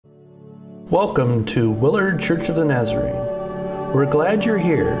Welcome to Willard Church of the Nazarene. We're glad you're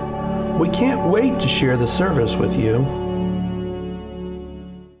here. We can't wait to share the service with you.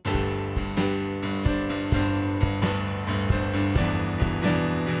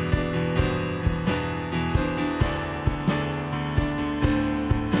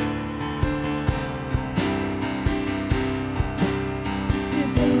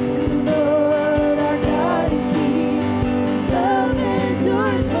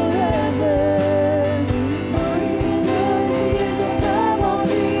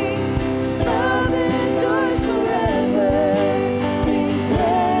 Forever.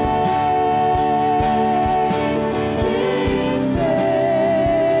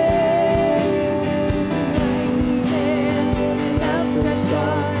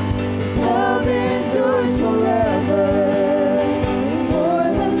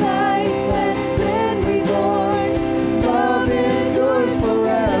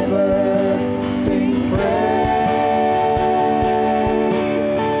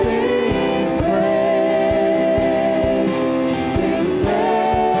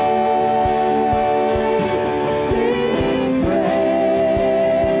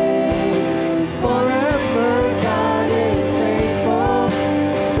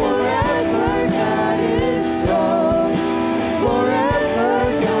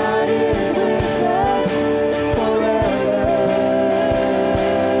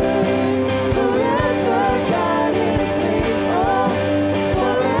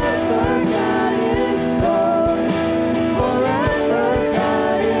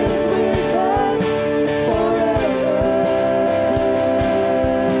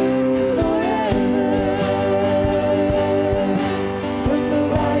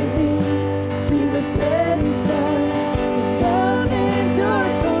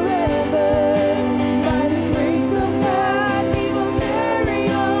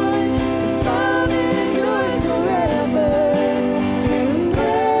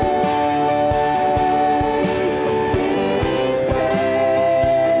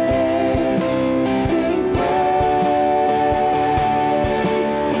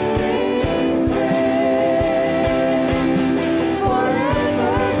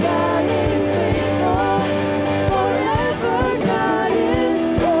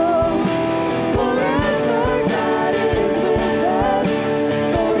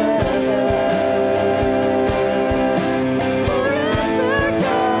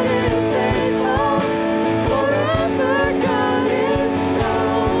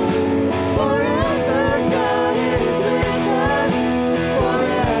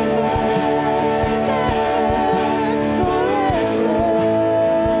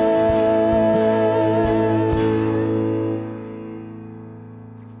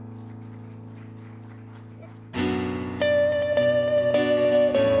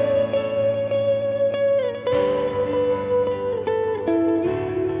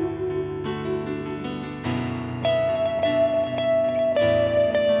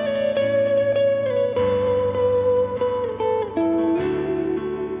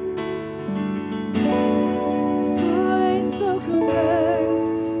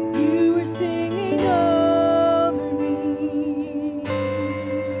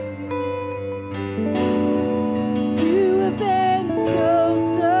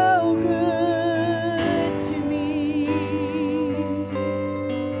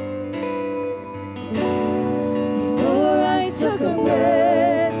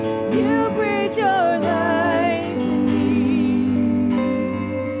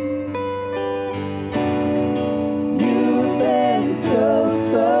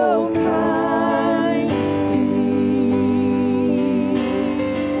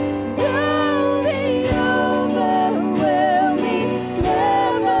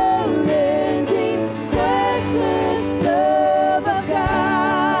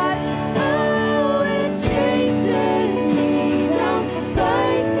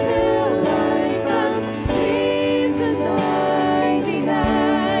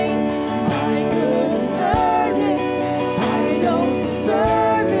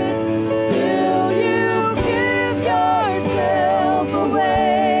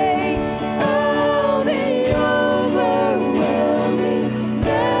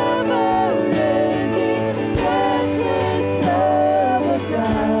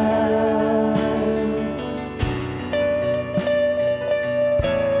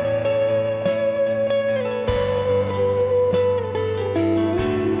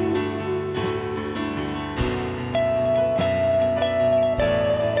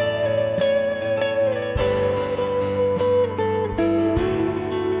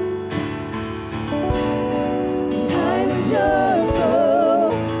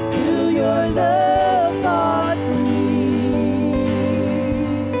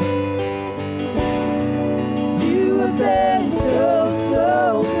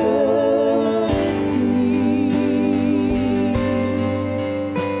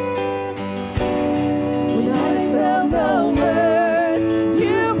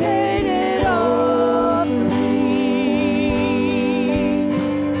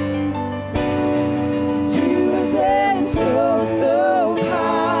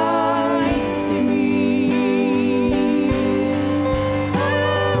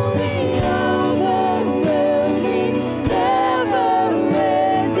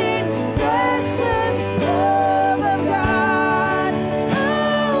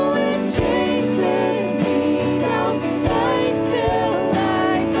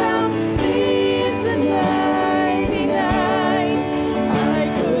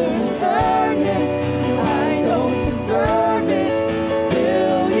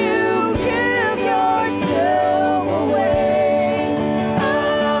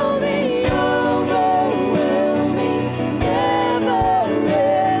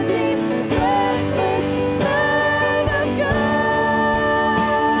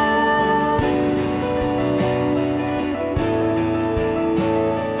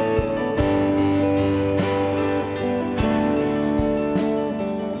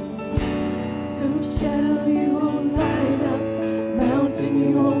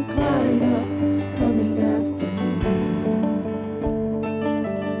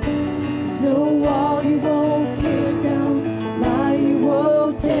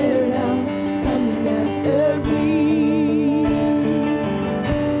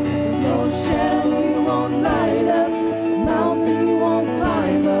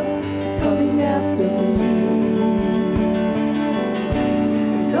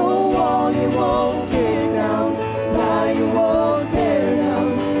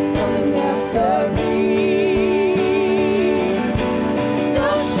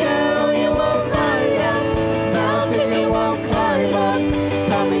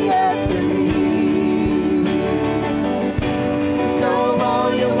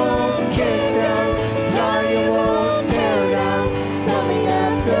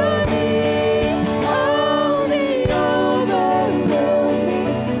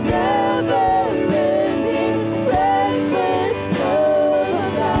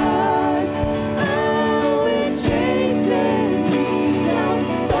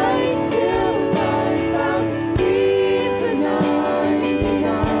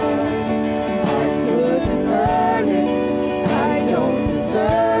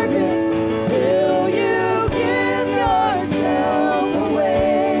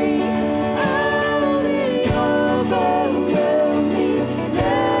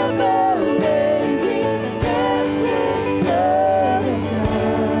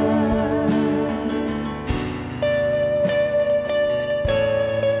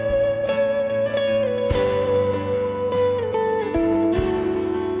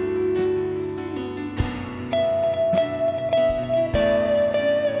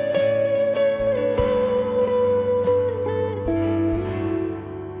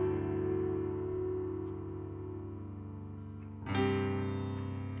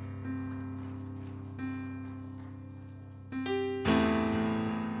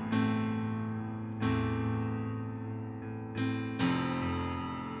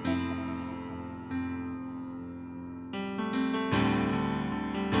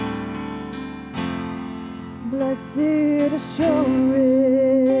 Blessed assurance,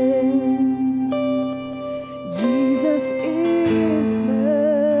 Jesus is mine.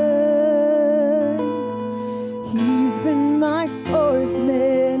 He's been my fourth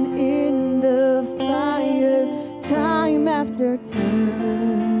man in the fire, time after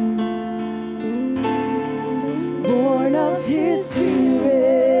time. Born of His Spirit,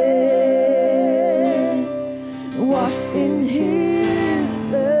 washed in His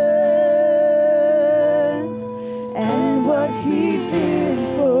blood, and what He did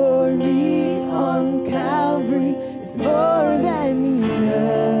for me on Calvary is more than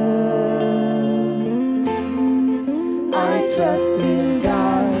enough. I trust in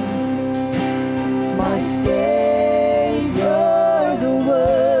God, my Savior, the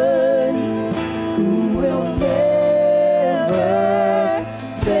one who will never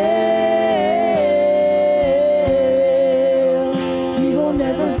fail. He will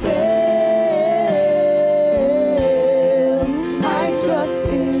never fail. I trust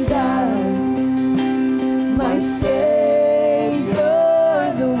in God, my Savior,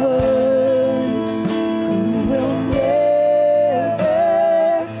 the one who will never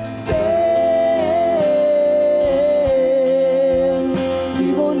fail. He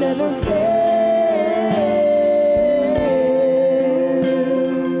will never fail.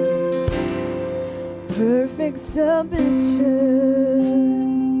 Perfect submission,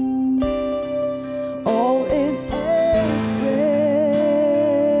 all is at rest.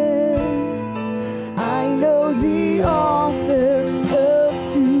 I know the author of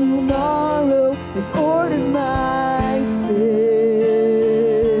tomorrow has ordered my steps.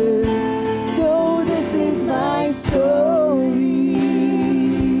 So this is my story,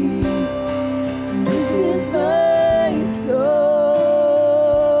 this is my song.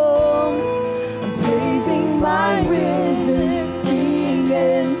 I'm praising my risen King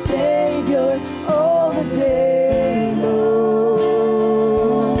and Savior all the day long.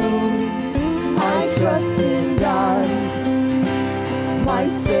 I trust in God, my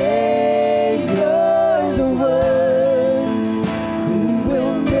Savior, the one who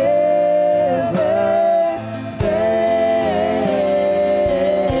will never fail.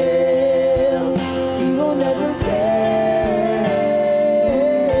 He will never fail.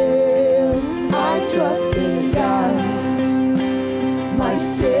 I trust in God, my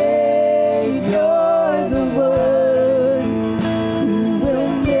Savior, the one who will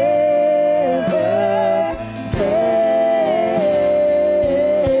never fail.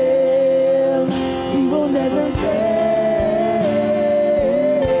 He will never fail.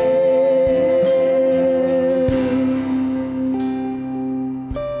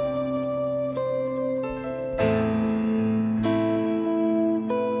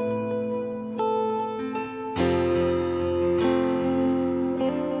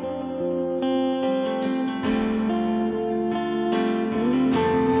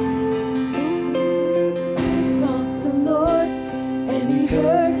 I sought the Lord, and He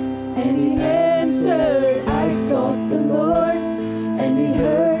heard, and He answered. I sought the Lord, and He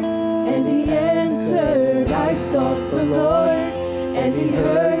heard, and He answered. I sought the Lord, and He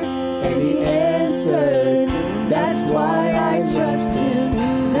heard, and He answered. That's why I trust Him.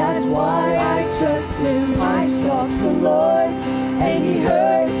 That's why I trust Him. I sought the Lord, and He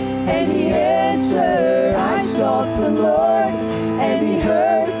heard, and He answered. I sought the Lord, and He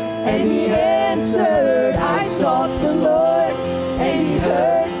heard, and He answered. I sought the Lord, and He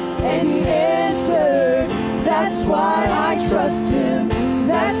heard, and He answered. That's why I trust Him.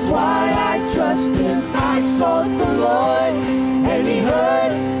 That's why I trust Him. I sought the Lord, and He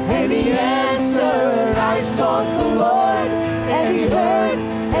heard, and He answered. I sought the Lord, and He heard,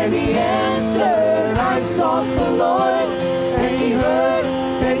 and He answered. I sought the Lord, and He heard,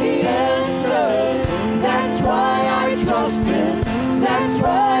 and He answered. That's why I trust Him. That's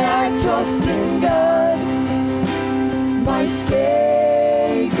why I trust in God, my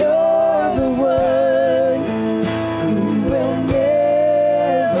Savior, the one who will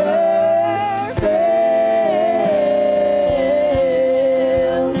never fail.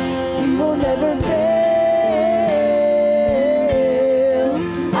 He will never fail.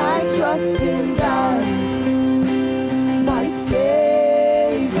 I trust in God, my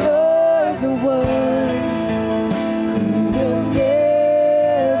Savior, the one who will never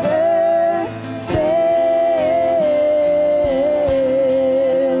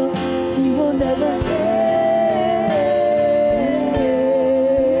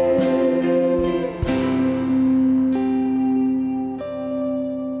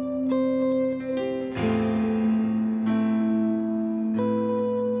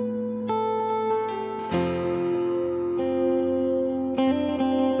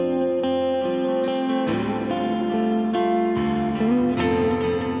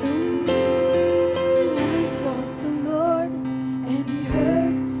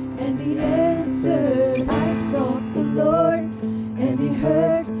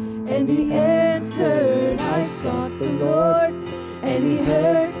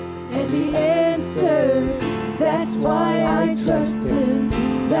and he answered. That's why I trust him.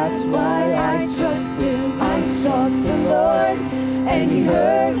 That's why I trust him. I sought the Lord, and he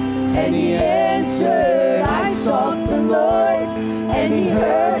heard, and he answered. I sought the Lord, and he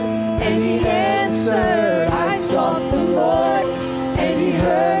heard, and he answered. I sought the Lord, and he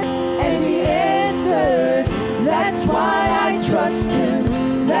heard, and he answered. That's why I trust him.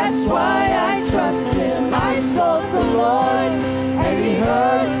 That's why I trust him. I sought the Lord, and he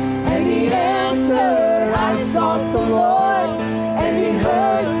heard, and he answered. I sought the Lord, and he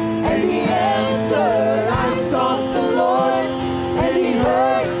heard, and he answered. I sought the Lord, and he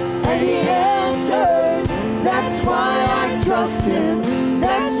heard, and he answered. That's why I trust him.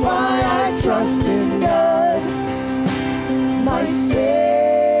 That's why I trust in God, my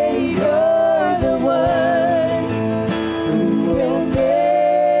Savior, the one who will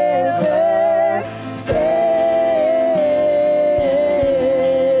never fail.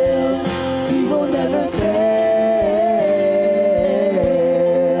 He will never fail.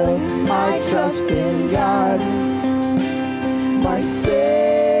 I trust in God, my Savior,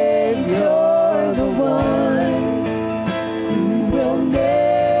 the one who will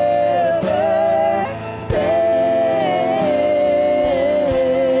never fail.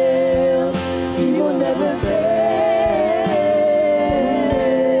 He will never fail.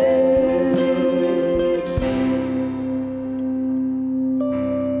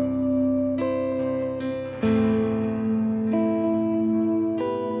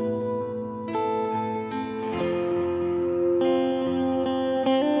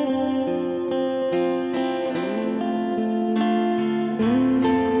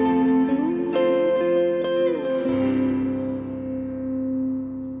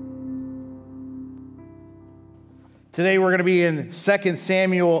 Today we're going to be in 2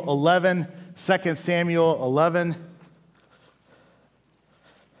 Samuel 11. 2 Samuel 11.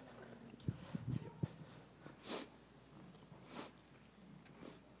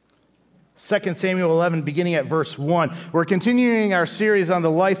 Second Samuel 11, beginning at verse 1. We're continuing our series on the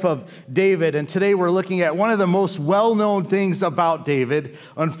life of David, and today we're looking at one of the most well-known things about David.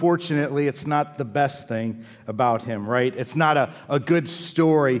 Unfortunately, it's not the best thing about him, right? It's not a good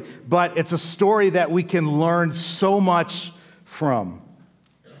story, but it's a story that we can learn so much from.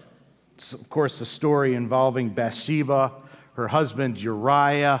 It's, of course, the story involving Bathsheba, her husband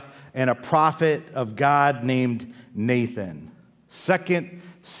Uriah, and a prophet of God named Nathan. 2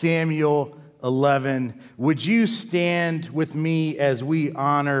 Samuel 11. Would you stand with me as we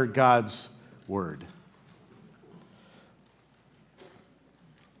honor God's word?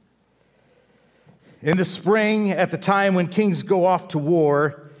 In the spring, at the time when kings go off to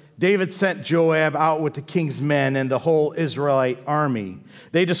war, David sent Joab out with the king's men and the whole Israelite army.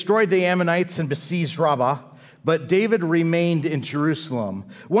 They destroyed the Ammonites and besieged Rabbah, but David remained in Jerusalem.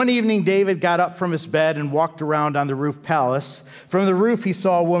 One evening, David got up from his bed and walked around on the roof palace. From the roof, he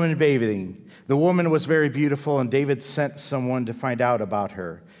saw a woman bathing. The woman was very beautiful, and David sent someone to find out about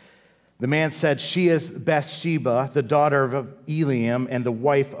her. The man said, "She is Bathsheba, the daughter of Eliam and the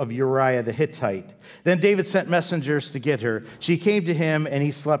wife of Uriah the Hittite." Then David sent messengers to get her. She came to him, and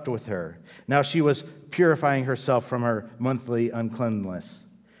he slept with her. Now she was purifying herself from her monthly uncleanness.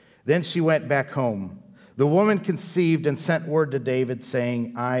 Then she went back home. The woman conceived and sent word to David,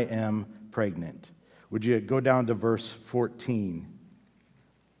 saying, "I am pregnant." Would you go down to verse 14?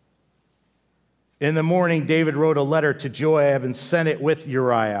 In the morning, David wrote a letter to Joab and sent it with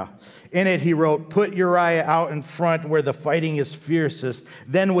Uriah. In it, he wrote, "Put Uriah out in front where the fighting is fiercest,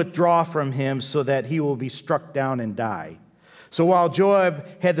 then withdraw from him so that he will be struck down and die." So while Joab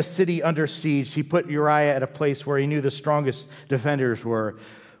had the city under siege, he put Uriah at a place where he knew the strongest defenders were.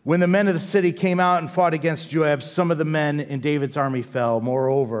 When the men of the city came out and fought against Joab, some of the men in David's army fell.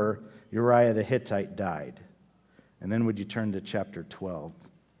 Moreover, Uriah the Hittite died. And then would you turn to chapter 12,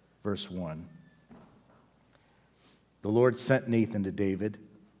 verse 1. The Lord sent Nathan to David.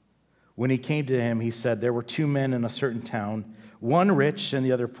 When he came to him, he said, "There were two men in a certain town, one rich and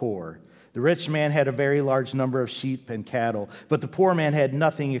the other poor. The rich man had a very large number of sheep and cattle, but the poor man had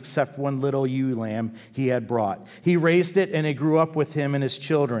nothing except one little ewe lamb he had brought. He raised it, and it grew up with him and his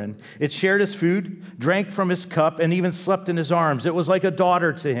children. It shared his food, drank from his cup, and even slept in his arms. It was like a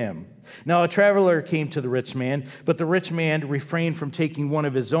daughter to him. Now a traveler came to the rich man, but the rich man refrained from taking one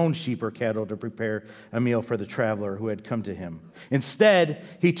of his own sheep or cattle to prepare a meal for the traveler who had come to him. Instead,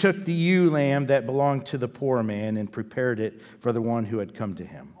 he took the ewe lamb that belonged to the poor man and prepared it for the one who had come to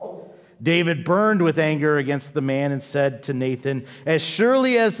him." David burned with anger against the man and said to Nathan, "As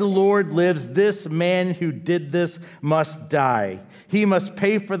surely as the Lord lives, this man who did this must die. He must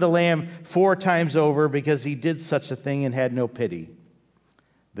pay for the lamb 4 times over because he did such a thing and had no pity."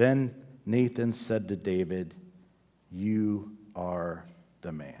 Then Nathan said to David, "You are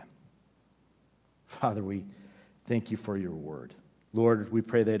the man." Father, we thank you for your word. Lord, we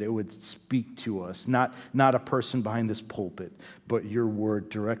pray that it would speak to us, not a person behind this pulpit, but your word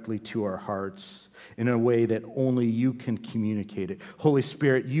directly to our hearts in a way that only you can communicate it. Holy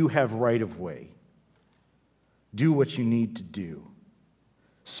Spirit, you have right of way. Do what you need to do.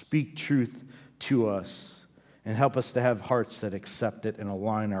 Speak truth to us and help us to have hearts that accept it and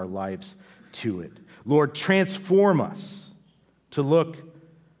align our lives to it. Lord, transform us to look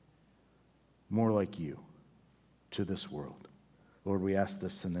more like you to this world. Lord, we ask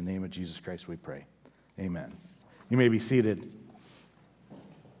this in the name of Jesus Christ, we pray. Amen. You may be seated.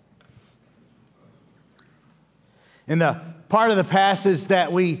 In the part of the passage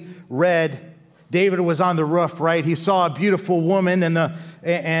that we read, David was on the roof, right? He saw a beautiful woman,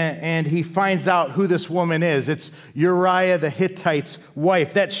 and he finds out who this woman is. It's Uriah the Hittite's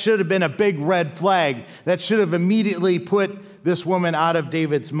wife. That should have been a big red flag. That should have immediately put this woman out of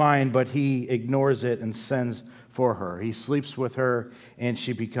David's mind, but he ignores it and sends for her. He sleeps with her, and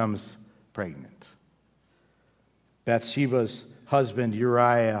she becomes pregnant. Bathsheba's husband,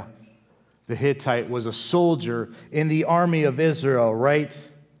 Uriah the Hittite, was a soldier in the army of Israel, right?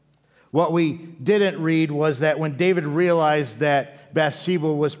 What we didn't read was that when David realized that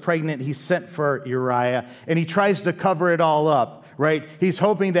Bathsheba was pregnant, he sent for Uriah, and he tries to cover it all up, right? He's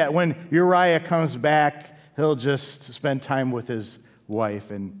hoping that when Uriah comes back, he'll just spend time with his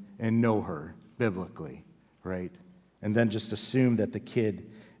wife and know her biblically, right? And then just assume that the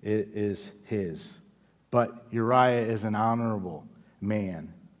kid is his. But Uriah is an honorable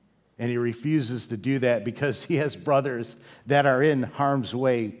man, and he refuses to do that because he has brothers that are in harm's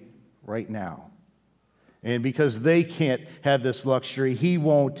way right now. And because they can't have this luxury, he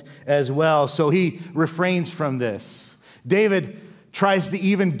won't as well. So he refrains from this. David tries to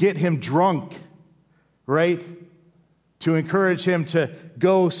even get him drunk, right? To encourage him to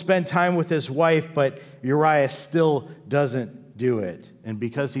go spend time with his wife, but Uriah still doesn't do it. And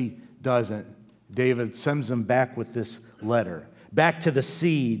because he doesn't, David sends him back with this letter, back to the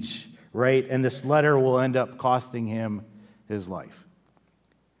siege, right? And this letter will end up costing him his life.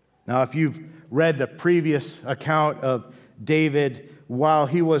 Now, if you've read the previous account of David while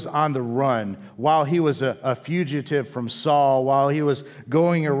he was on the run, while he was a fugitive from Saul, while he was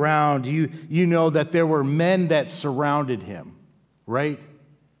going around, you know that there were men that surrounded him, right?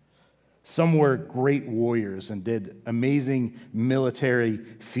 Some were great warriors and did amazing military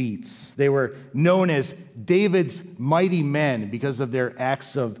feats. They were known as David's mighty men because of their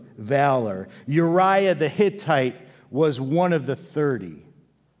acts of valor. Uriah the Hittite was one of the 30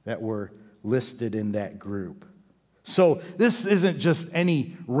 that were listed in that group. So this isn't just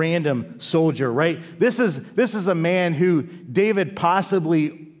any random soldier, right? This is a man who David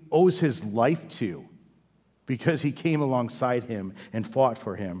possibly owes his life to because he came alongside him and fought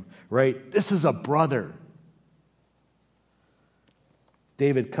for him, right? This is a brother.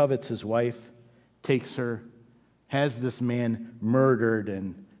 David covets his wife, takes her, has this man murdered,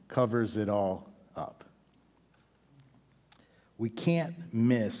 and covers it all up. We can't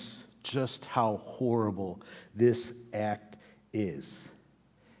miss just how horrible this act is.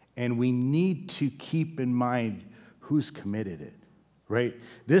 And we need to keep in mind who's committed it, right?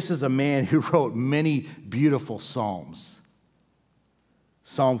 This is a man who wrote many beautiful psalms.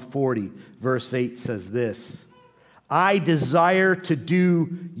 Psalm 40, verse 8 says this, "I desire to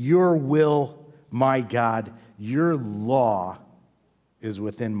do your will, my God. Your law is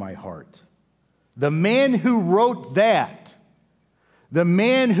within my heart." The man who wrote that, the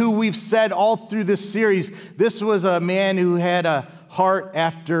man who we've said all through this series, this was a man who had a heart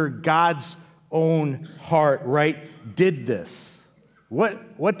after God's own heart, right? Did this.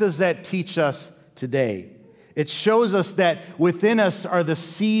 What does that teach us today? It shows us that within us are the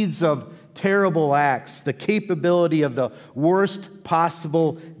seeds of terrible acts, the capability of the worst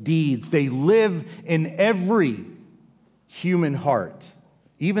possible deeds. They live in every human heart,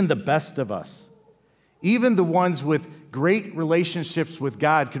 even the best of us, even the ones with great relationships with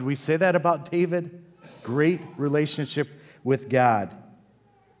God. Could we say that about David? Great relationship with God.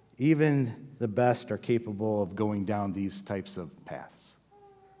 Even the best are capable of going down these types of paths,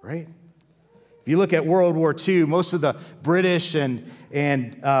 right? If you look at World War II, most of the British and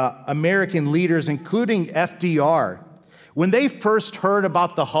American leaders, including FDR, when they first heard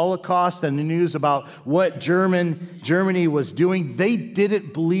about the Holocaust and the news about what Germany was doing, they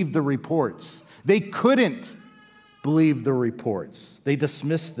didn't believe the reports. They couldn't believe the reports. They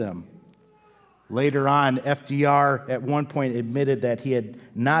dismissed them. Later on, FDR at one point admitted that he had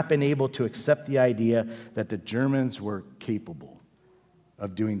not been able to accept the idea that the Germans were capable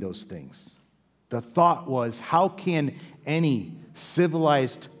of doing those things. The thought was, how can any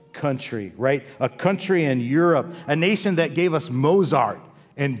civilized country, right? A country in Europe, a nation that gave us Mozart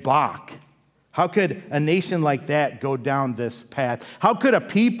and Bach, how could a nation like that go down this path? How could a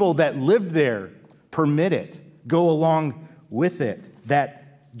people that lived there permit it, go along with it,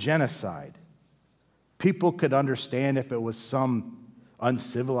 that genocide? People could understand if it was some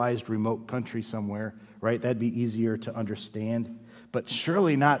uncivilized remote country somewhere, right? That'd be easier to understand. But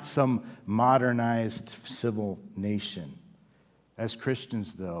surely not some modernized civil nation. As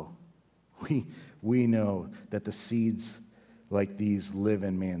Christians, though, we know that the seeds like these live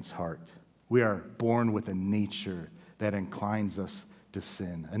in man's heart. We are born with a nature that inclines us to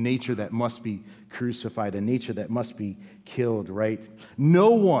sin, a nature that must be crucified, a nature that must be killed, right?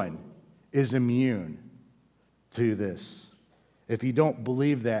 No one is immune to this. If you don't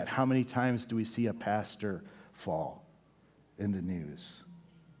believe that, how many times do we see a pastor fall in the news?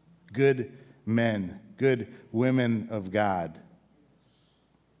 Good men, good women of God.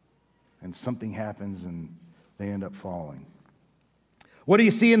 And something happens and they end up falling. What do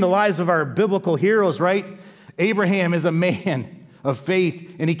you see in the lives of our biblical heroes, right? Abraham is a man of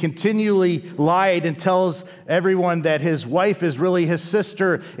faith, and he continually lied and tells everyone that his wife is really his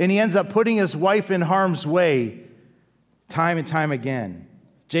sister, and he ends up putting his wife in harm's way time and time again.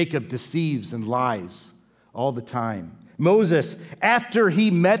 Jacob deceives and lies all the time. Moses, after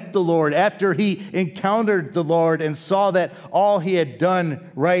he met the Lord, after he encountered the Lord and saw that all he had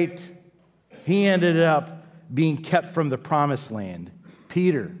done right, he ended up being kept from the promised land.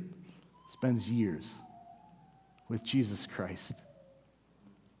 Peter spends years with Jesus Christ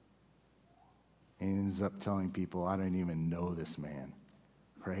and ends up telling people, I don't even know this man,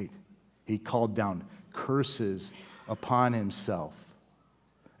 right? He called down curses upon himself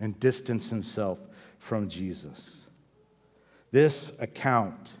and distanced himself from Jesus. This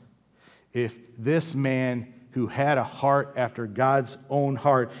account, if this man who had a heart after God's own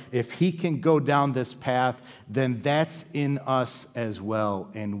heart, if he can go down this path, then that's in us as well,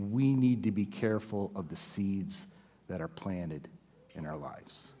 and we need to be careful of the seeds that are planted in our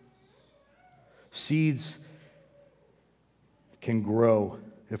lives. Seeds can grow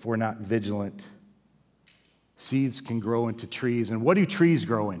if we're not vigilant. Seeds can grow into trees, and what do trees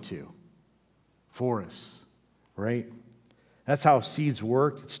grow into? Forests, right? That's how seeds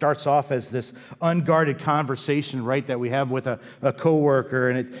work. It starts off as this unguarded conversation, right, that we have with a coworker,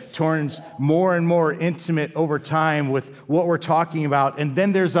 and it turns more and more intimate over time with what we're talking about. And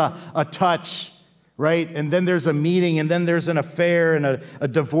then there's a touch, right? And then there's a meeting, and then there's an affair, and a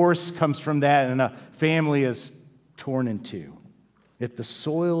divorce comes from that, and a family is torn in two. If the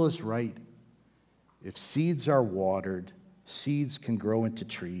soil is right, if seeds are watered, seeds can grow into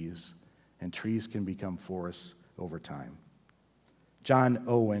trees, and trees can become forests over time. John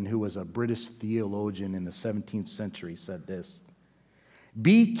Owen, who was a British theologian in the 17th century, said this: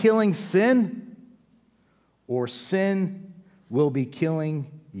 be killing sin, or sin will be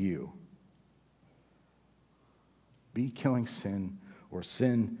killing you. Be killing sin, or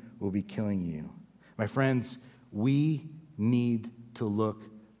sin will be killing you. My friends, we need to look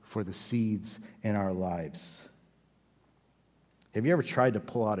for the seeds in our lives. Have you ever tried to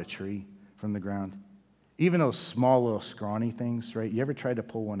pull out a tree from the ground? Even those small little scrawny things, right? You ever tried to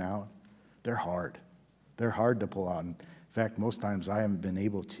pull one out? They're hard. They're hard to pull out. In fact, most times I haven't been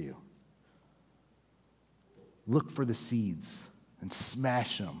able to. Look for the seeds and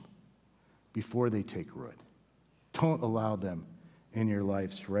smash them before they take root. Don't allow them in your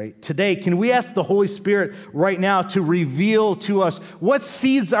lives, right? Today, can we ask the Holy Spirit right now to reveal to us what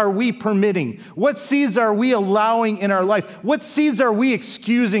seeds are we permitting? What seeds are we allowing in our life? What seeds are we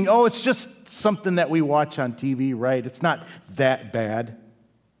excusing? Oh, it's just something that we watch on TV, right? It's not that bad.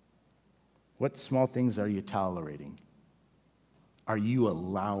 What small things are you tolerating? Are you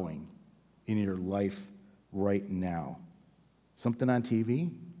allowing in your life right now? Something on TV?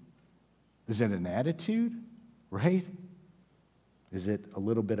 Is it an attitude, right? Is it a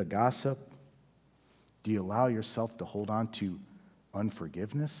little bit of gossip? Do you allow yourself to hold on to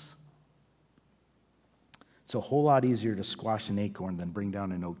unforgiveness? It's a whole lot easier to squash an acorn than bring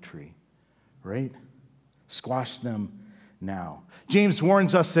down an oak tree. Right? Squash them now. James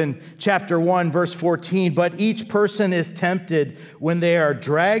warns us in chapter 1, verse 14, but each person is tempted when they are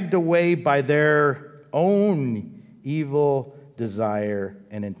dragged away by their own evil desire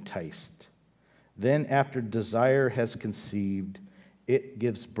and enticed. Then after desire has conceived, it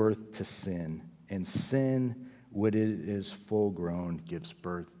gives birth to sin, and sin, when it is full grown, gives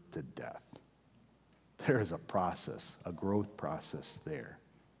birth to death. There is a process, a growth process there.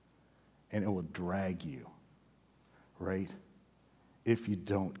 And it will drag you, right? if you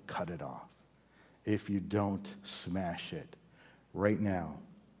don't cut it off, if you don't smash it right now?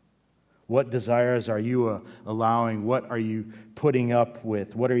 What desires are you allowing? What are you putting up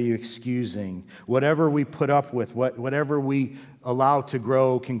with? What are you excusing? Whatever we put up with, whatever we allow to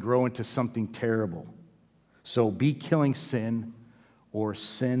grow can grow into something terrible. So be killing sin, or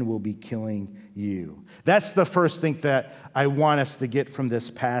sin will be killing you. That's the first thing that I want us to get from this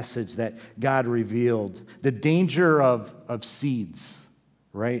passage that God revealed. The danger of seeds,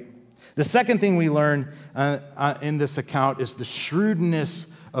 right? The second thing we learn in this account is the shrewdness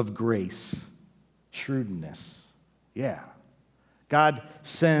of grace. Shrewdness. Yeah. God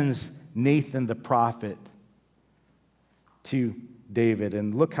sends Nathan the prophet to David,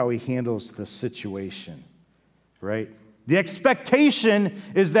 and look how he handles the situation, right? The expectation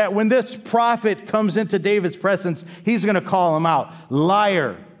is that when this prophet comes into David's presence, he's going to call him out.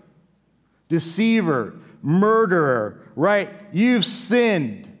 Liar, deceiver, murderer, right? You've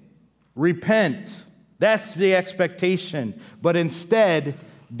sinned. Repent. That's the expectation. But instead,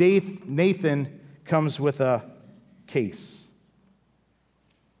 Nathan comes with a case.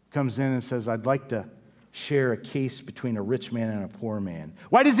 Comes in and says, I'd like to share a case between a rich man and a poor man.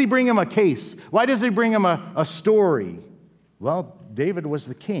 Why does he bring him a case? Why does he bring him a story? Well, David was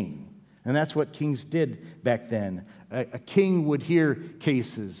the king, and that's what kings did back then. A king would hear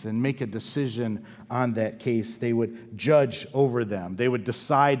cases and make a decision on that case. They would judge over them. They would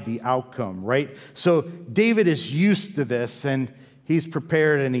decide the outcome, right? So David is used to this, and he's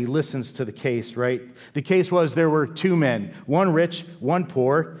prepared, and he listens to the case, right? The case was there were two men, one rich, one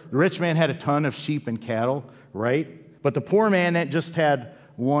poor. The rich man had a ton of sheep and cattle, right? But the poor man just had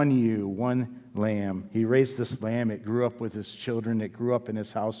one ewe, one lamb. He raised this lamb. It grew up with his children. It grew up in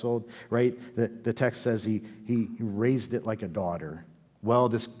his household, right? The text says he raised it like a daughter. Well,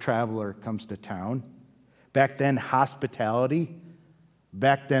 this traveler comes to town. Back then, hospitality,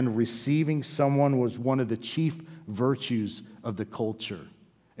 back then, receiving someone was one of the chief virtues of the culture.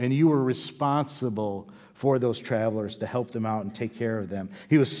 And you were responsible for those travelers to help them out and take care of them.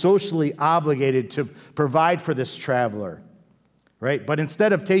 He was socially obligated to provide for this traveler, right? But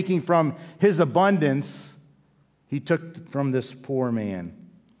instead of taking from his abundance, he took from this poor man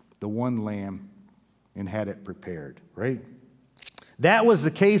the one lamb and had it prepared, right? That was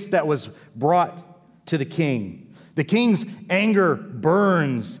the case that was brought to the king. The king's anger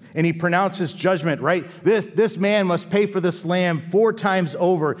burns, and he pronounces judgment, right? This man must pay for this lamb 4 times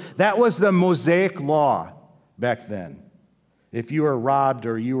over. That was the Mosaic law back then. If you were robbed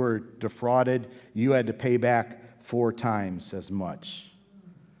or you were defrauded, you had to pay back 4 times as much.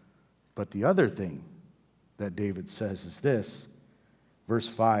 But the other thing that David says is this, verse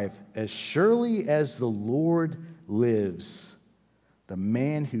 5, as surely as the Lord lives, the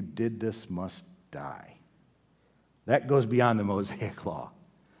man who did this must die. That goes beyond the Mosaic law.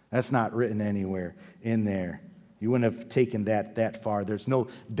 That's not written anywhere in there. You wouldn't have taken that far. There's no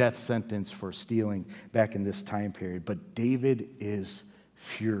death sentence for stealing back in this time period. But David is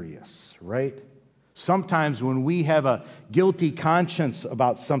furious, right? Sometimes when we have a guilty conscience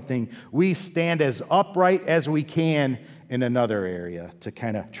about something, we stand as upright as we can in another area to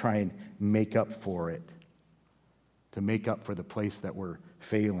kind of try and make up for it, to make up for the place that we're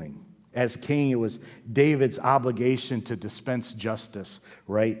failing. As king, it was David's obligation to dispense justice,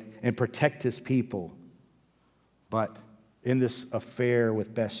 right, and protect his people. But in this affair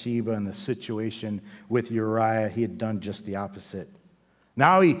with Bathsheba and the situation with Uriah, he had done just the opposite.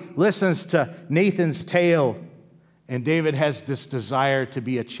 Now he listens to Nathan's tale, and David has this desire to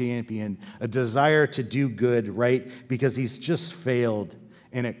be a champion, a desire to do good, right, because he's just failed,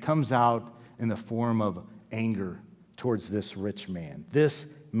 and it comes out in the form of anger towards this rich man. This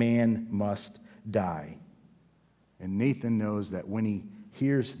man must die. And Nathan knows that when he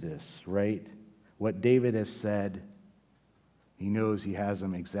hears this, right, what David has said, he knows he has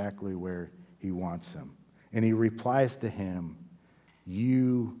him exactly where he wants him. And he replies to him,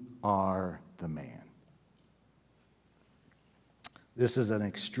 "You are the man." This is an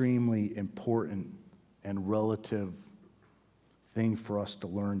extremely important and relative thing for us to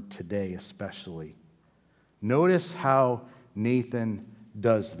learn today, especially. Notice how Nathan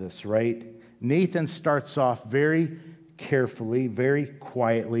does this, right? Nathan starts off very carefully, very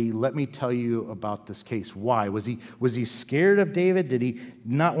quietly. Let me tell you about this case. Why? Was he scared of David? Did he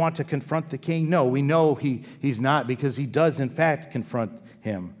not want to confront the king? No, we know he's not, because he does in fact confront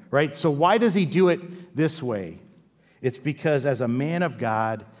him, right? So why does he do it this way? It's because as a man of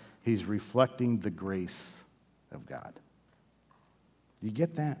God, he's reflecting the grace of God. You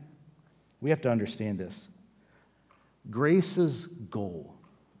get that? We have to understand this. Grace's goal,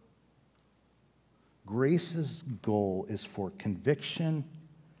 Grace's goal is for conviction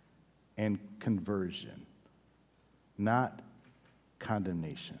and conversion, not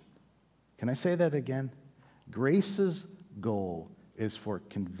condemnation. Can I say that again? Grace's goal is for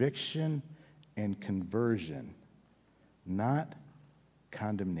conviction and conversion, not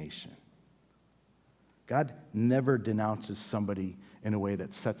condemnation. God never denounces somebody in a way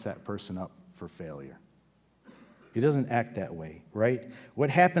that sets that person up for failure. He doesn't act that way, right? What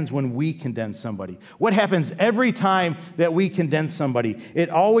happens when we condemn somebody? What happens every time that we condemn somebody? It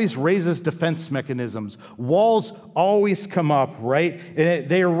always raises defense mechanisms. Walls always come up, right? And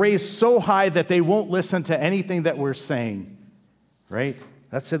they are raised so high that they won't listen to anything that we're saying, right?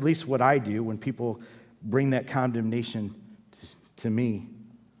 That's at least what I do when people bring that condemnation to me.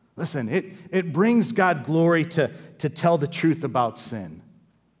 Listen, it brings God glory to tell the truth about sin.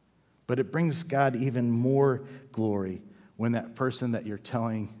 But it brings God even more glory when that person that you're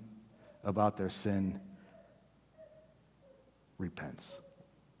telling about their sin repents.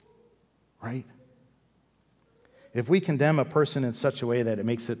 Right? If we condemn a person in such a way that it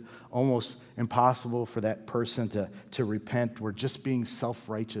makes it almost impossible for that person to repent, we're just being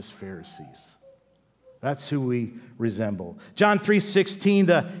self-righteous Pharisees. That's who we resemble. John 3:16,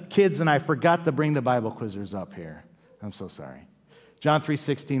 the kids, and I forgot to bring the Bible quizzers up here. I'm so sorry. John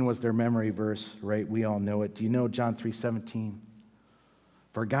 3:16 was their memory verse, right? We all know it. Do you know John 3:17?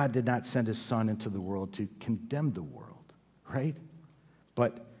 For God did not send his Son into the world to condemn the world, right?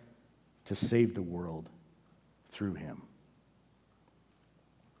 But to save the world through him.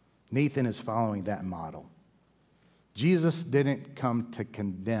 Nathan is following that model. Jesus didn't come to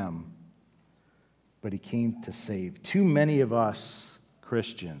condemn, but he came to save. Too many of us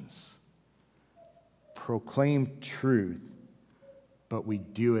Christians proclaim truth, but we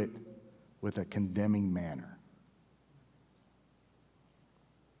do it with a condemning manner.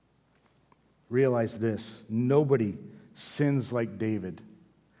 Realize this, nobody sins like David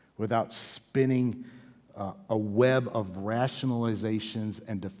without spinning a web of rationalizations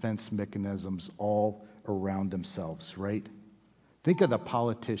and defense mechanisms all around themselves, right? Think of the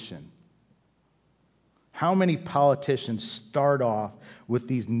politician. How many politicians start off with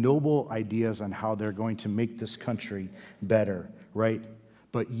these noble ideas on how they're going to make this country better, right?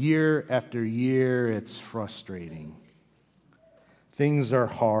 But year after year, it's frustrating. Things are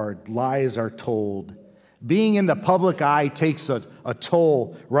hard. Lies are told. Being in the public eye takes a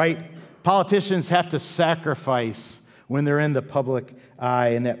toll, right? Politicians have to sacrifice when they're in the public eye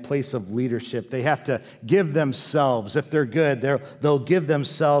in that place of leadership. They have to give themselves. If they're good, they'll give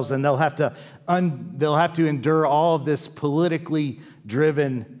themselves, and they'll have to endure all of this politically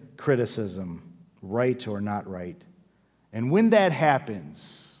driven criticism, right or not right. And when that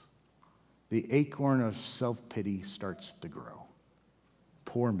happens, the acorn of self-pity starts to grow.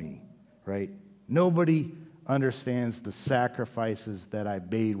 Poor me, right? Nobody understands the sacrifices that I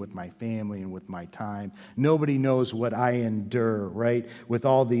made with my family and with my time. Nobody knows what I endure, right, with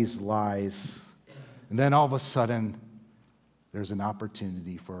all these lies. And then all of a sudden, there's an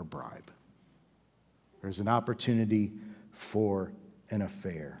opportunity for a bribe. There's an opportunity for an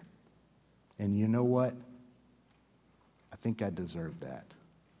affair. And you know what? I think I deserve that.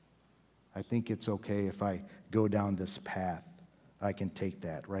 I think it's okay if I go down this path. I can take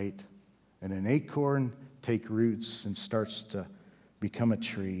that, right? And an acorn takes roots and starts to become a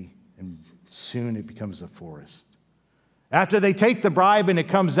tree, and soon it becomes a forest. After they take the bribe and it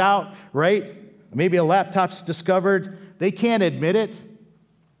comes out, right? Maybe a laptop's discovered. They can't admit it.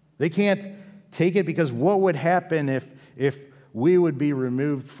 They can't take it, because what would happen if we would be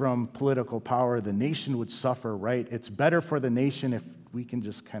removed from political power? The nation would suffer, right? It's better for the nation if we can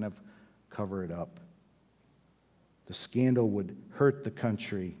just kind of cover it up. The scandal would hurt the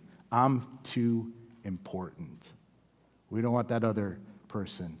country. I'm too important. We don't want that other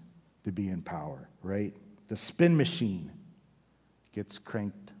person to be in power, right? The spin machine gets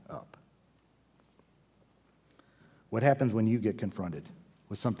cranked up. What happens when you get confronted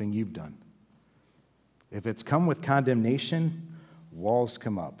with something you've done? If it's come with condemnation, walls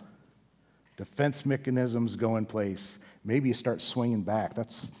come up. Defense mechanisms go in place. Maybe you start swinging back.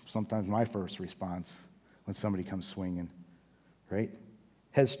 That's sometimes my first response when somebody comes swinging, right?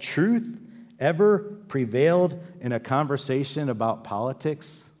 Has truth ever prevailed in a conversation about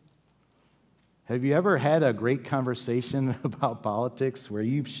politics? Have you ever had a great conversation about politics where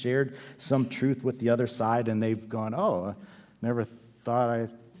you've shared some truth with the other side and they've gone, oh, I never thought I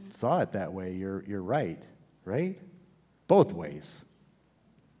saw it that way. You're right, right? Both ways.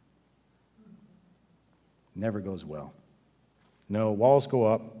 Never goes well. No, walls go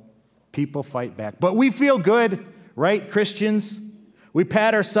up. People fight back. But we feel good, right, Christians? We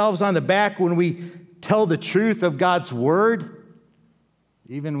pat ourselves on the back when we tell the truth of God's word,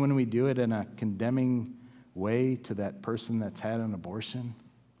 even when we do it in a condemning way to that person that's had an abortion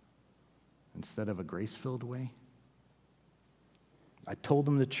instead of a grace-filled way? I told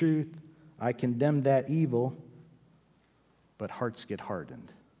them the truth. I condemned that evil, but hearts get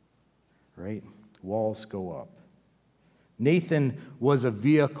hardened, right? Walls go up. Nathan was a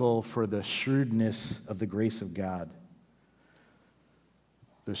vehicle for the shrewdness of the grace of God.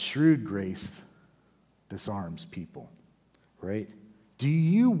 The shrewd grace disarms people, right? Do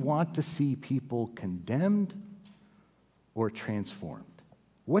you want to see people condemned or transformed?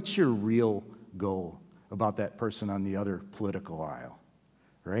 What's your real goal about that person on the other political aisle,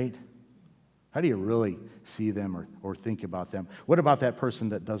 right? How do you really see them or think about them? What about that person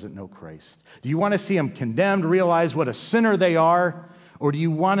that doesn't know Christ? Do you want to see them condemned, realize what a sinner they are, or do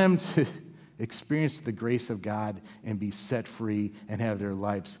you want them to experience the grace of God and be set free and have their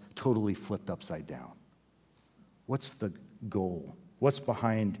lives totally flipped upside down? What's the goal? What's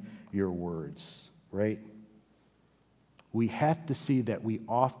behind your words, right? We have to see that we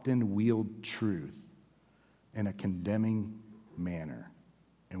often wield truth in a condemning manner.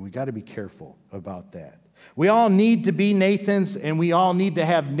 And we got to be careful about that. We all need to be Nathans, and we all need to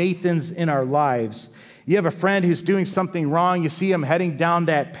have Nathans in our lives. You have a friend who's doing something wrong. You see him heading down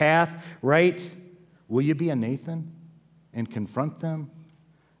that path, right? Will you be a Nathan and confront them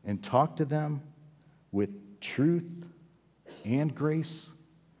and talk to them with truth and grace,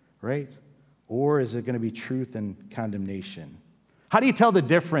 right? Or is it going to be truth and condemnation? How do you tell the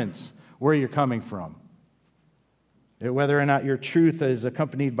difference where you're coming from? Whether or not your truth is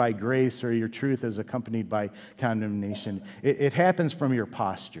accompanied by grace or your truth is accompanied by condemnation. It happens from your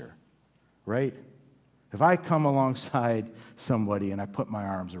posture, right? If I come alongside somebody and I put my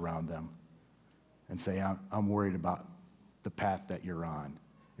arms around them and say, I'm worried about the path that you're on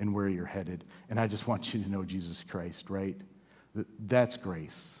and where you're headed, and I just want you to know Jesus Christ, right? That's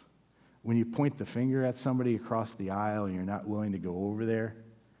grace. When you point the finger at somebody across the aisle and you're not willing to go over there,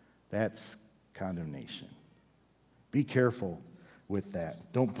 that's condemnation. Be careful with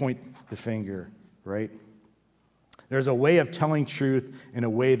that. Don't point the finger, right? There's a way of telling truth in a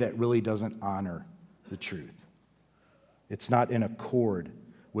way that really doesn't honor the truth. It's not in accord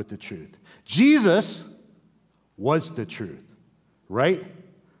with the truth. Jesus was the truth, right?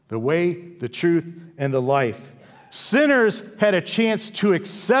 The way, the truth, and the life. Sinners had a chance to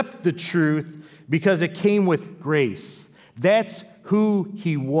accept the truth because it came with grace. That's who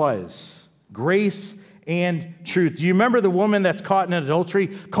he was. Grace and truth. Do you remember the woman that's caught in adultery?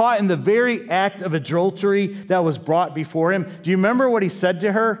 Caught in the very act of adultery that was brought before him. Do you remember what he said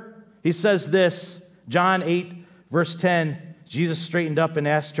to her? He says this, John 8, verse 10. Jesus straightened up and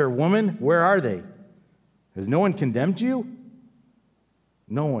asked her, "Woman, where are they? Has no one condemned you?"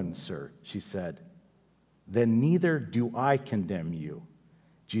 "No one, sir," she said. "Then neither do I condemn you,"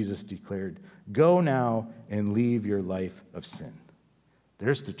 Jesus declared. "Go now and leave your life of sin."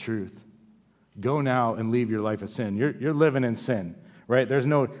 There's the truth. Go now and leave your life of sin. You're living in sin, right? There's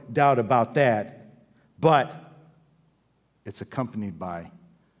no doubt about that. But it's accompanied by,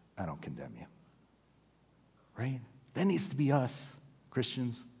 I don't condemn you. Right? That needs to be us,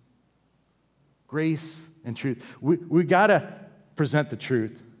 Christians. Grace and truth. We got to present the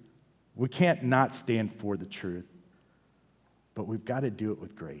truth. We can't not stand for the truth. But we've got to do it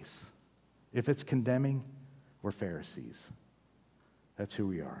with grace. If it's condemning, we're Pharisees. That's who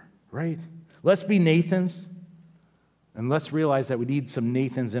we are. Right? Let's be Nathans, and let's realize that we need some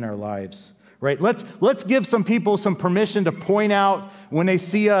Nathans in our lives. Right? Let's give some people some permission to point out when they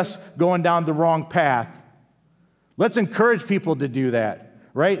see us going down the wrong path. Let's encourage people to do that.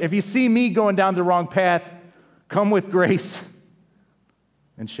 Right? If you see me going down the wrong path, come with grace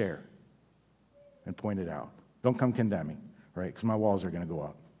and share and point it out. Don't come condemning, right? Because my walls are going to go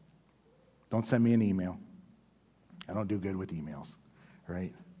up. Don't send me an email. I don't do good with emails,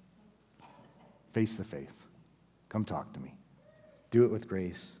 right? Face to face. Come talk to me. Do it with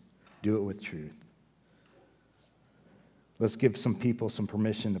grace. Do it with truth. Let's give some people some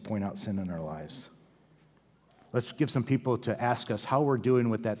permission to point out sin in our lives. Let's give some people to ask us how we're doing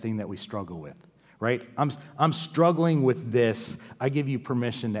with that thing that we struggle with, right? I'm struggling with this. I give you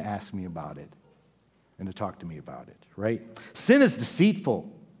permission to ask me about it and to talk to me about it, right? Sin is deceitful.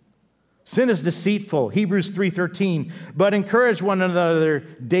 Sin is deceitful, Hebrews 3:13, but encourage one another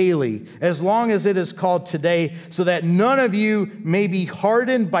daily, as long as it is called today, so that none of you may be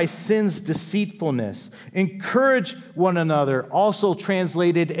hardened by sin's deceitfulness. Encourage one another, also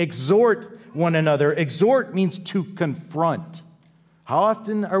translated exhort one another. Exhort means to confront. How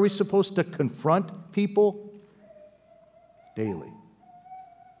often are we supposed to confront people? Daily.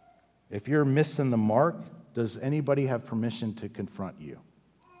 If you're missing the mark, does anybody have permission to confront you?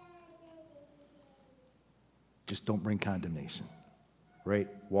 Just don't bring condemnation, right?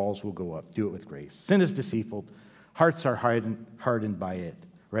 Walls will go up. Do it with grace. Sin is deceitful. Hearts are hardened by it,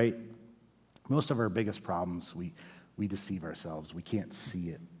 right? Most of our biggest problems, we deceive ourselves. We can't see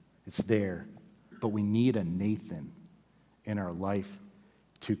it. It's there. But we need a Nathan in our life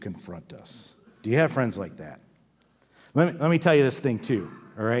to confront us. Do you have friends like that? Let me tell you this thing too,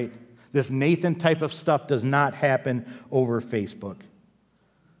 all right? This Nathan type of stuff does not happen over Facebook.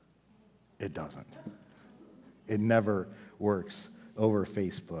 It doesn't. It never works over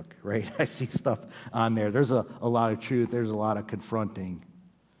Facebook, right? I see stuff on there. There's a lot of truth. There's a lot of confronting.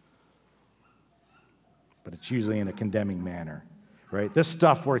 But it's usually in a condemning manner, right? This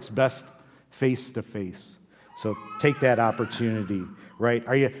stuff works best face to face. So take that opportunity, right?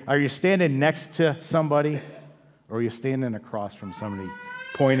 Are you standing next to somebody, or are you standing across from somebody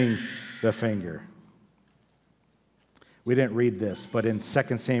pointing the finger? We didn't read this, but in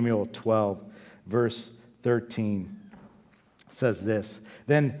 2 Samuel 12, verse 13, it says this: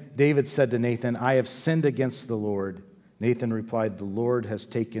 Then David said to Nathan, I have sinned against the Lord. Nathan replied, the Lord has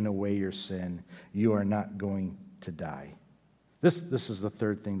taken away your sin. You are not going to die. This is the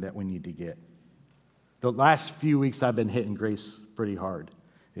third thing that we need to get. The last few weeks I've been hitting Grace pretty hard,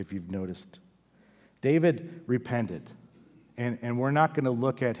 if you've noticed. David repented. And we're not going to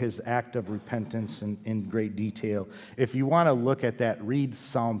look at his act of repentance in great detail. If you want to look at that, read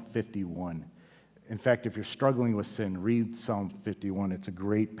Psalm 51. In fact, if you're struggling with sin, read Psalm 51. It's a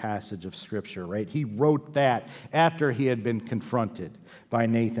great passage of Scripture, right? He wrote that after he had been confronted by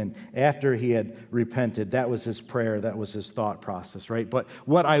Nathan, after he had repented. That was his prayer. That was his thought process, right? But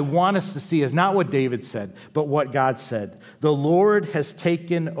what I want us to see is not what David said, but what God said. The Lord has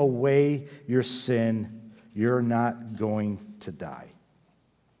taken away your sin. You're not going to die.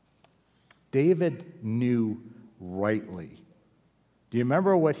 David knew rightly. Do you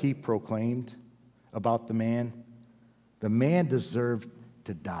remember what he proclaimed about the man? The man deserved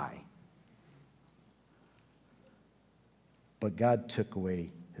to die. But God took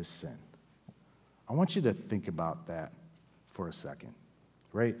away his sin. I want you to think about that for a second,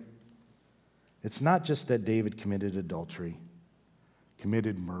 right? It's not just that David committed adultery,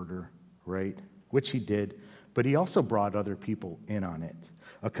 committed murder, right? Which he did, but he also brought other people in on it.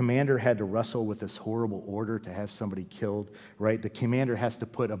 A commander had to wrestle with this horrible order to have somebody killed, right? The commander has to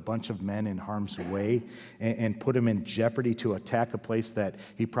put a bunch of men in harm's way and put them in jeopardy to attack a place that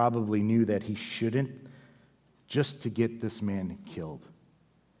he probably knew that he shouldn't, just to get this man killed.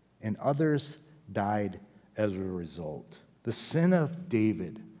 And others died as a result. The sin of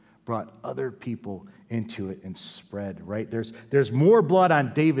David brought other people into it and spread, right? There's more blood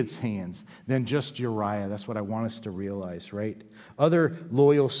on David's hands than just Uriah. That's what I want us to realize, right? Other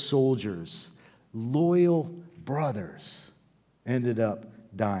loyal soldiers, loyal brothers ended up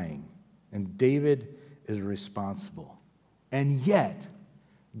dying. And David is responsible. And yet,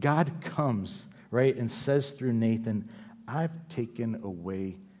 God comes, right, and says through Nathan, I've taken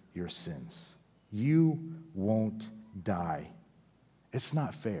away your sins. You won't die. It's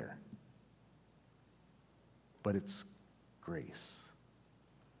not fair, but it's grace,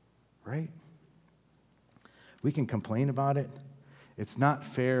 right? We can complain about it. It's not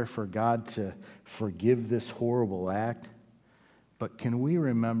fair for God to forgive this horrible act, but can we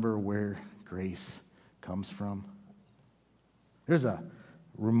remember where grace comes from? There's a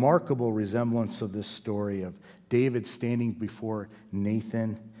remarkable resemblance of this story of David standing before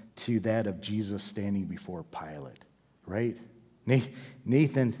Nathan to that of Jesus standing before Pilate, right?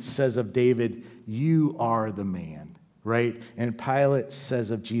 Nathan says of David, you are the man, right? And Pilate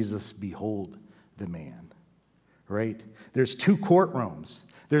says of Jesus, behold the man, right? There's two courtrooms.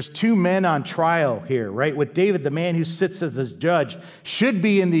 There's two men on trial here, right? With David, the man who sits as a judge, should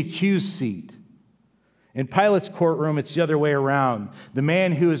be in the accused seat. In Pilate's courtroom, it's the other way around. The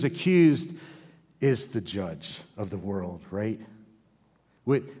man who is accused is the judge of the world, right?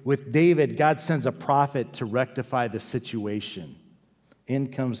 With David, God sends a prophet to rectify the situation. In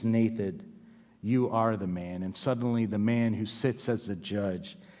comes Nathan, you are the man. And suddenly the man who sits as the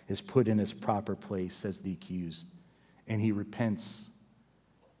judge is put in his proper place as the accused. And he repents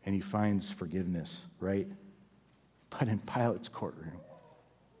and he finds forgiveness, right? But in Pilate's courtroom,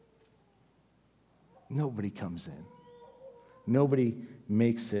 nobody comes in. Nobody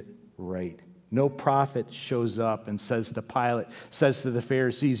makes it right. No prophet shows up and says to Pilate, says to the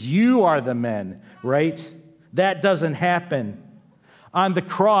Pharisees, you are the men, right? That doesn't happen. On the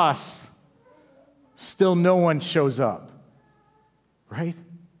cross, still no one shows up, right?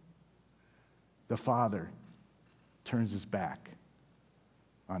 The Father turns his back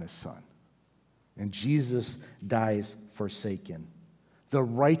on his son. And Jesus dies forsaken. The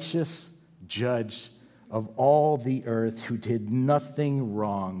righteous judge of all the earth who did nothing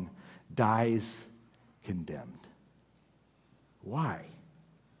wrong dies condemned. Why?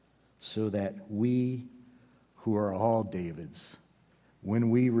 So that we who are all Davids, when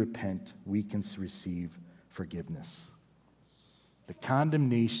we repent, we can receive forgiveness. The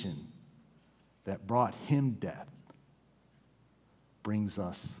condemnation that brought him death brings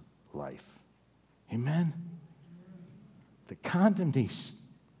us life. Amen? The condemnation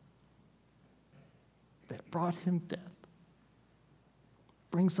that brought him death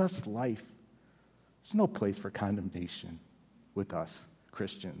brings us life. There's no place for condemnation with us,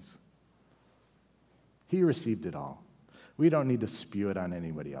 Christians. He received it all. We don't need to spew it on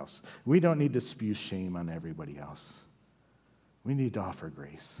anybody else. We don't need to spew shame on everybody else. We need to offer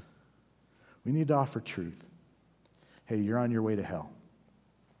grace. We need to offer truth. Hey, you're on your way to hell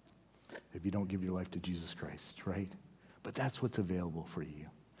if you don't give your life to Jesus Christ, right? But that's what's available for you.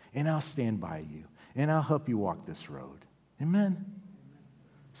 And I'll stand by you. And I'll help you walk this road. Amen?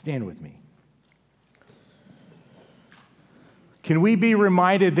 Stand with me. Can we be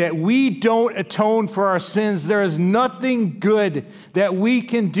reminded that we don't atone for our sins? There is nothing good that we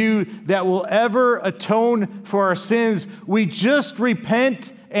can do that will ever atone for our sins. We just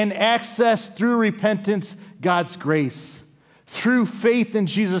repent and access through repentance God's grace. Through faith in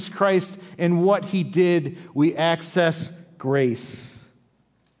Jesus Christ and what he did, we access grace.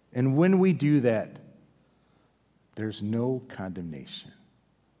 And when we do that, there's no condemnation.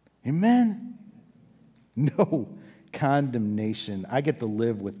 Amen? No condemnation. I get to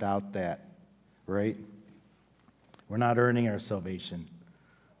live without that, right? We're not earning our salvation.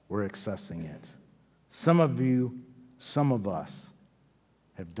 We're accessing it. Some of you, some of us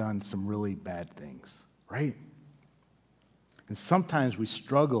have done some really bad things, right? And sometimes we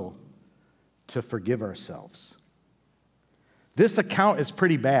struggle to forgive ourselves. This account is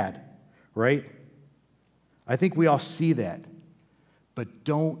pretty bad, right? I think we all see that. But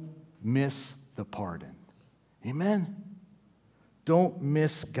don't miss the pardon. Amen? Don't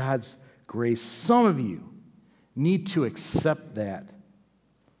miss God's grace. Some of you need to accept that.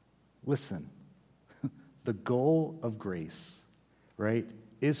 Listen, the goal of grace, right,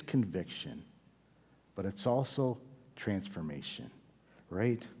 is conviction, but it's also transformation,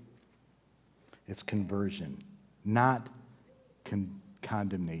 right? It's conversion, not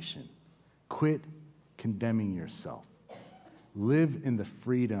condemnation. Quit condemning yourself. Live in the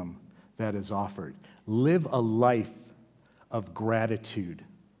freedom that is offered. Live a life of gratitude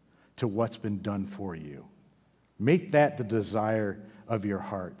to what's been done for you. Make that the desire of your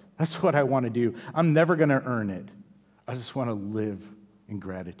heart. That's what I want to do. I'm never going to earn it. I just want to live in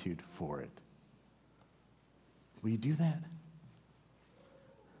gratitude for it. Will you do that?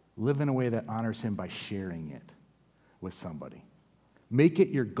 Live in a way that honors him by sharing it with somebody. Make it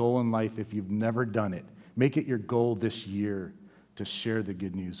your goal in life if you've never done it. Make it your goal this year to share the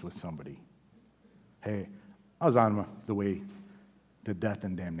good news with somebody. Hey, I was on the way to death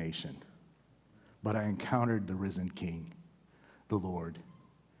and damnation, but I encountered the risen King, the Lord,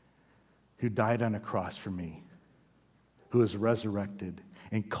 who died on a cross for me, who was resurrected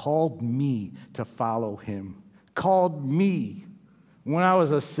and called me to follow him. Called me when I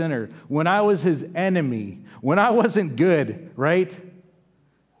was a sinner, when I was his enemy, when I wasn't good, right?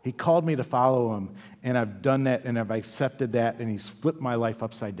 He called me to follow him, and I've done that, and I've accepted that, and he's flipped my life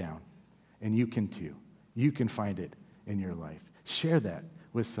upside down. And you can too. You can find it in your life. Share that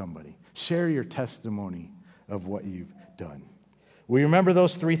with somebody. Share your testimony of what you've done. Will you remember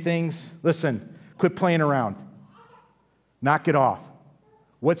those three things? Listen, quit playing around. Knock it off.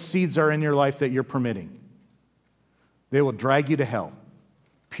 What seeds are in your life that you're permitting? They will drag you to hell.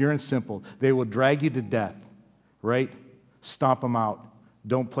 Pure and simple. They will drag you to death, right? Stomp them out.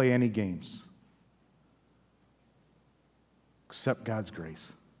 Don't play any games. Accept God's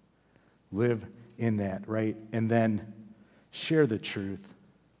grace. Live in that, right? And then share the truth,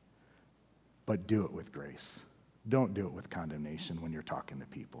 but do it with grace. Don't do it with condemnation when you're talking to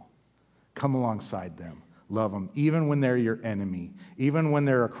people. Come alongside them. Love them, even when they're your enemy, even when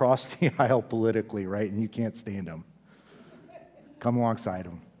they're across the aisle politically, right, and you can't stand them. Come alongside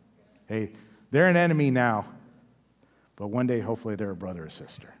them. Hey, they're an enemy now, but one day, hopefully, they're a brother or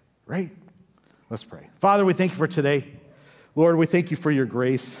sister, right? Let's pray. Father, we thank you for today. Lord, we thank you for your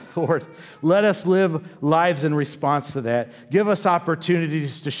grace. Lord, let us live lives in response to that. Give us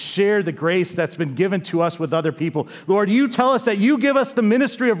opportunities to share the grace that's been given to us with other people. Lord, you tell us that you give us the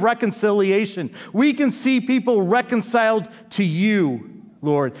ministry of reconciliation. We can see people reconciled to you.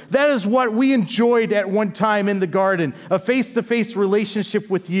 Lord. That is what we enjoyed at one time in the garden, a face-to-face relationship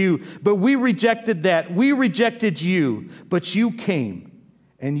with you. But we rejected that. We rejected you. But you came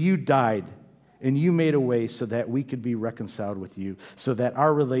and you died and you made a way so that we could be reconciled with you, so that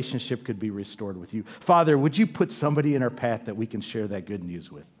our relationship could be restored with you. Father, would you put somebody in our path that we can share that good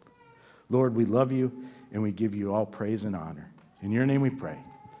news with? Lord, we love you and we give you all praise and honor. In your name we pray.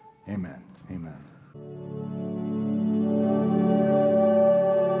 Amen. Amen.